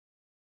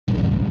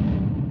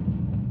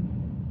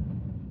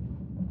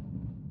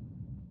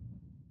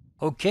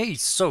Okay,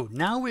 so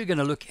now we're going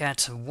to look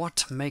at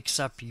what makes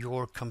up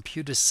your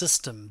computer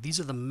system. These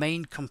are the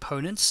main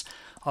components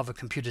of a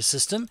computer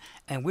system,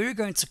 and we're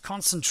going to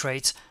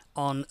concentrate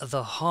on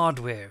the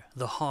hardware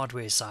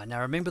side.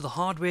 Now remember, the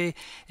hardware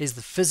is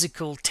the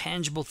physical,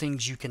 tangible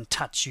things you can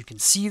touch. You can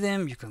see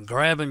them, you can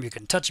grab them, you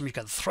can touch them, you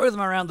can throw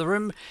them around the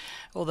room,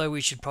 although we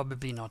should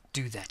probably not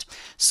do that.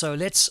 So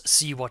let's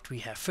see what we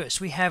have. First,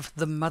 we have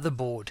the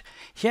motherboard.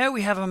 Here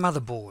we have a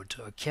motherboard.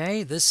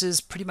 Okay, this is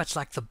pretty much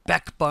like the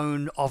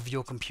backbone of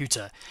your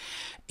computer.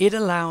 It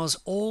allows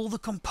all the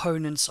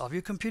components of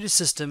your computer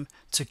system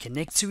to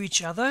connect to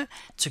each other,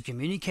 to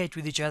communicate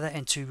with each other,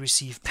 and to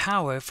receive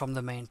power from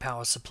the main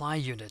power supply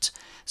unit.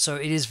 So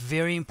it is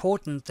very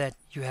important that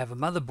you have a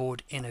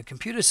motherboard in a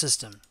computer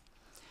system.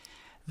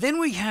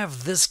 Then we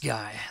have this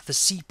guy, the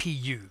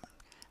CPU,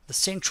 the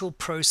central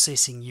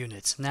processing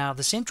unit. Now,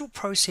 the central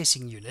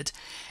processing unit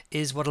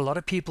is what a lot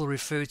of people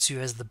refer to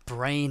as the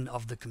brain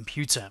of the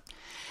computer.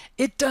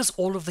 It does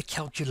all of the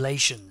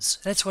calculations.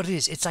 That's what it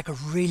is. It's like a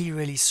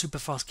really super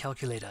fast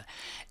calculator.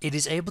 It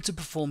is able to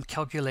perform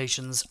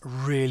calculations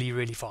really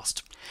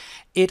fast.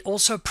 It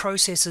also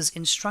processes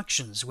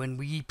instructions. When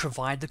we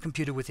provide the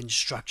computer with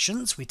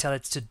instructions, we tell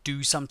it to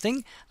do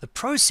something. The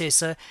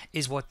processor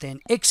is what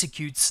then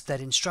executes that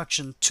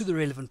instruction to the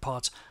relevant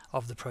part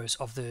of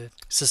the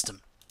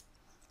system.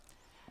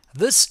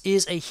 This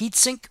is a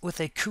heatsink with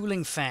a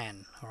cooling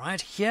fan. All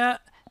right, here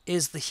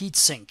is the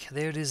heatsink.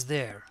 There it is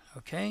there.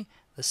 Okay,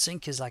 the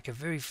sink is like a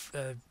very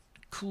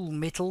cool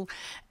metal,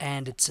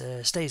 and it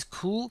stays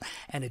cool,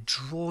 and it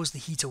draws the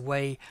heat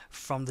away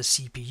from the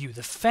CPU.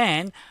 The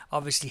fan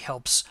obviously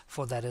helps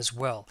for that as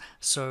well.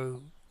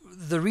 So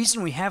the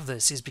reason we have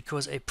this is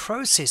because a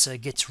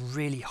processor gets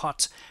really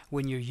hot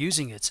when you're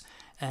using it,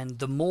 and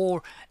the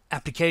more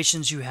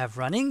applications you have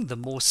running, the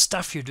more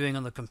stuff you're doing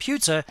on the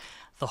computer,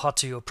 the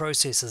hotter your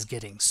processor is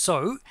getting.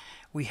 So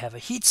we have a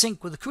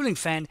heatsink with a cooling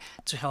fan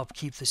to help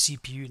keep the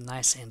CPU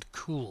nice and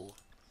cool.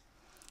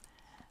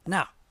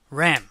 Now,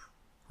 RAM,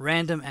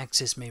 random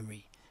access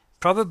memory,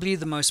 probably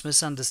the most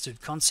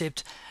misunderstood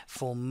concept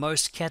for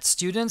most CAT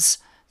students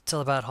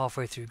till about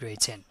halfway through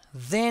grade 10.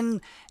 Then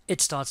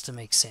it starts to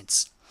make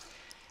sense.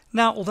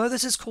 Now, although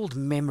this is called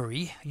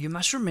memory, you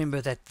must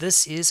remember that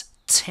this is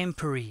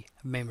temporary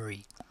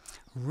memory.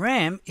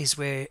 RAM is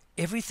where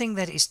everything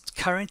that is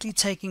currently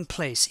taking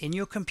place in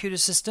your computer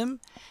system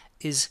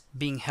is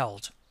being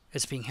held.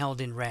 It's being held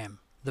in RAM,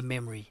 the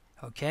memory.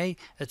 Okay,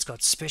 it's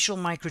got special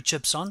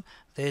microchips on.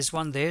 There's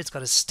one there, it's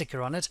got a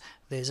sticker on it.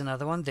 There's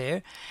another one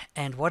there.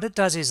 And what it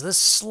does is this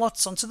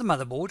slots onto the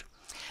motherboard,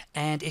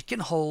 and it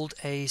can hold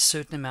a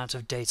certain amount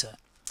of data.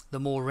 The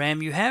more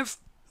RAM you have,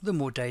 the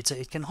more data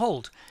it can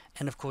hold,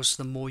 and of course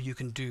the more you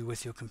can do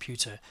with your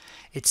computer.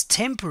 It's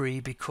temporary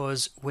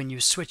because when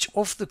you switch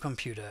off the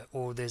computer,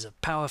 or there's a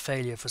power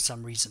failure for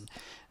some reason,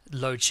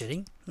 load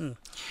shedding,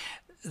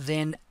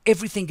 then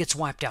everything gets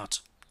wiped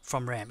out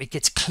from RAM. It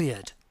gets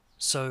cleared.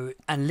 So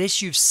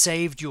unless you've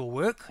saved your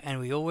work, and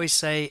we always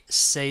say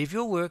save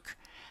your work,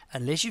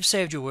 unless you've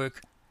saved your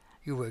work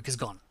is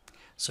gone.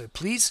 So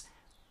please,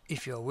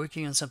 if you're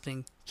working on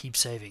something, keep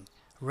saving.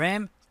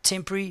 RAM,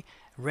 temporary,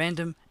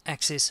 random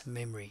access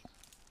memory.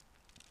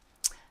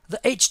 The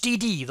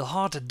HDD, the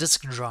hard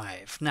disk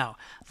drive. Now,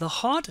 the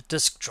hard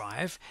disk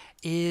drive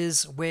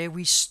is where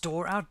we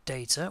store our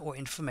data or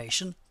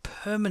information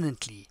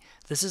permanently.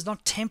 This is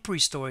not temporary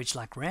storage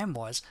like RAM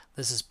was.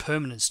 This is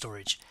permanent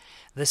storage.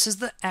 This is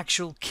the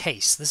actual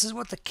case. This is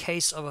what the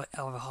case of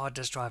a hard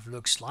disk drive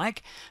looks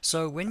like.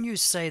 So when you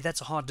say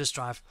that's a hard disk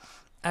drive,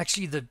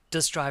 actually the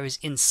disk drive is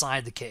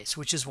inside the case,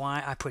 which is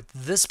why I put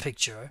this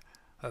picture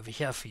over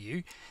here for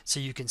you, so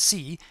you can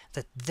see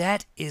that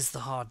that is the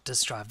hard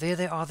disk drive. There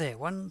they are there.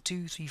 1,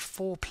 2, 3,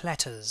 4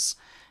 platters.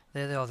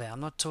 There they are there. I'm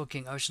not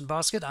talking ocean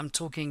basket. I'm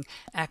talking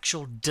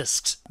actual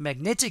discs,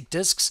 magnetic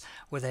discs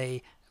with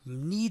a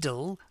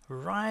needle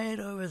right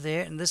over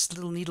there, and this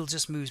little needle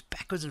just moves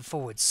backwards and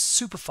forwards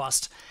super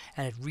fast,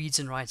 and it reads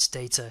and writes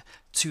data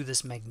to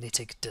this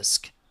magnetic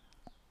disk.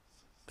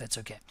 That's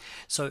okay.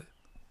 So,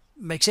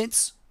 make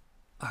sense?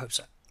 I hope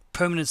so.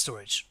 Permanent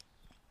storage.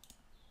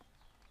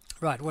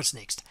 Right, what's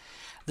next?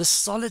 The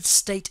solid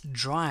state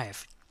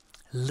drive.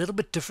 A little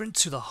bit different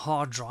to the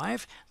hard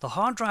drive. The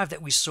hard drive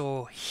that we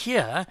saw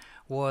here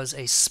was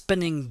a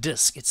spinning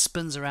disk. It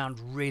spins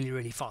around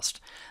really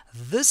fast.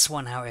 This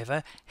one,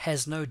 however,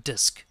 has no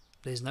disk.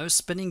 There's no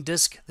spinning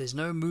disk. There's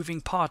no moving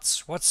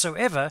parts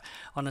whatsoever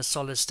on a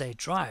solid state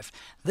drive.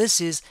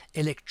 This is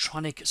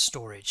electronic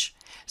storage.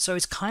 So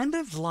it's kind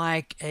of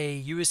like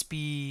a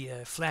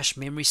USB flash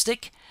memory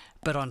stick,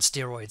 but on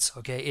steroids.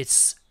 Okay,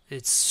 it's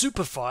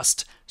super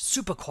fast,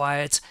 super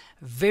quiet,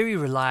 very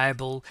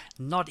reliable,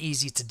 not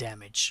easy to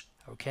damage.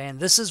 Okay, and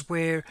this is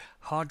where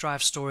hard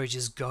drive storage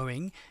is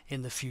going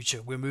in the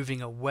future. We're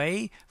moving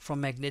away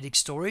from magnetic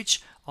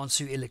storage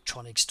onto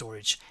electronic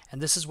storage,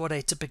 and this is what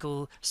a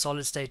typical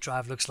solid state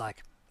drive looks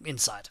like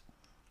inside.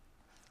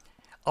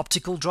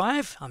 Optical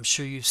drive, I'm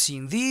sure you've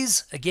seen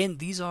these. Again,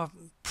 these are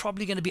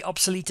probably going to be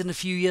obsolete in a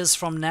few years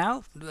from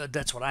now.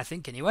 That's what I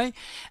think anyway.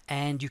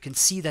 And you can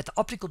see that the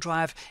optical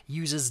drive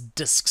uses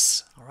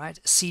discs, all right?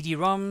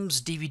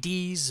 CD-ROMs,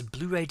 DVDs,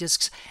 Blu-ray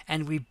discs,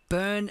 and we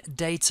burn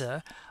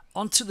data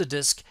onto the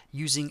disc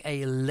using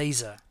a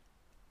laser.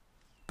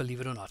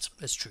 Believe it or not,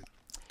 it's true.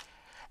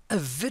 A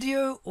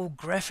video or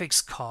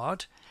graphics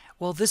card,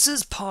 well, this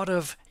is part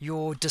of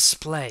your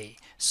display.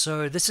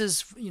 So this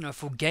is,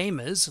 for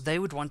gamers, they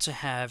would want to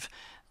have,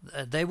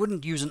 they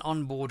wouldn't use an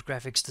onboard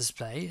graphics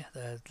display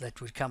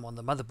that would come on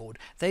the motherboard.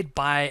 They'd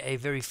buy a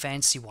very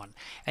fancy one.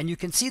 And you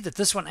can see that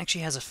this one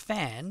actually has a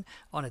fan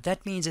on it.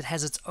 That means it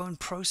has its own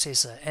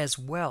processor as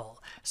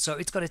well. So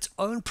it's got its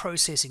own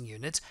processing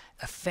unit,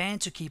 a fan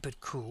to keep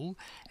it cool,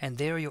 and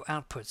there are your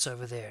outputs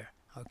over there.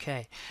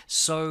 Okay,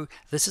 so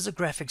this is a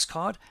graphics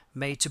card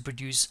made to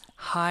produce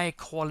high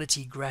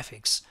quality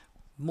graphics,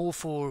 more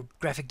for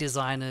graphic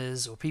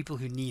designers or people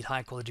who need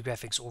high quality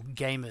graphics, or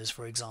gamers,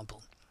 for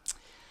example.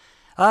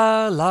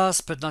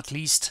 Last but not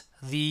least,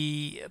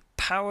 the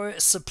power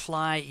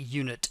supply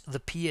unit, the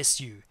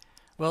PSU.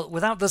 Well,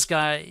 without this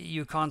guy,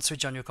 you can't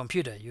switch on your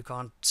computer. You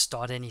can't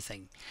start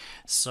anything.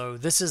 So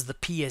this is the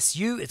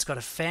PSU. It's got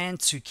a fan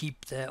to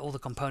keep all the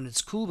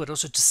components cool, but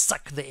also to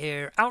suck the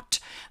air out,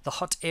 the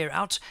hot air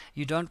out.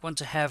 You don't want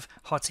to have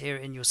hot air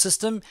in your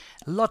system.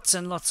 Lots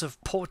and lots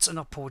of ports, and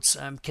not ports,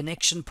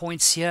 connection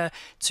points here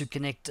to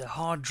connect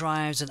hard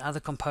drives and other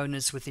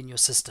components within your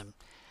system.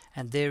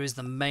 And there is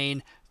the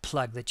main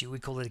plug that we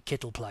call it a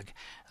kettle plug,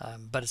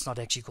 but it's not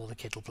actually called a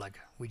kettle plug.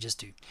 We just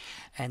do.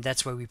 And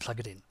that's where we plug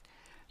it in.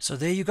 So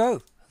there you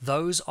go.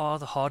 Those are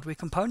the hardware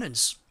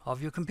components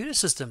of your computer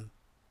system.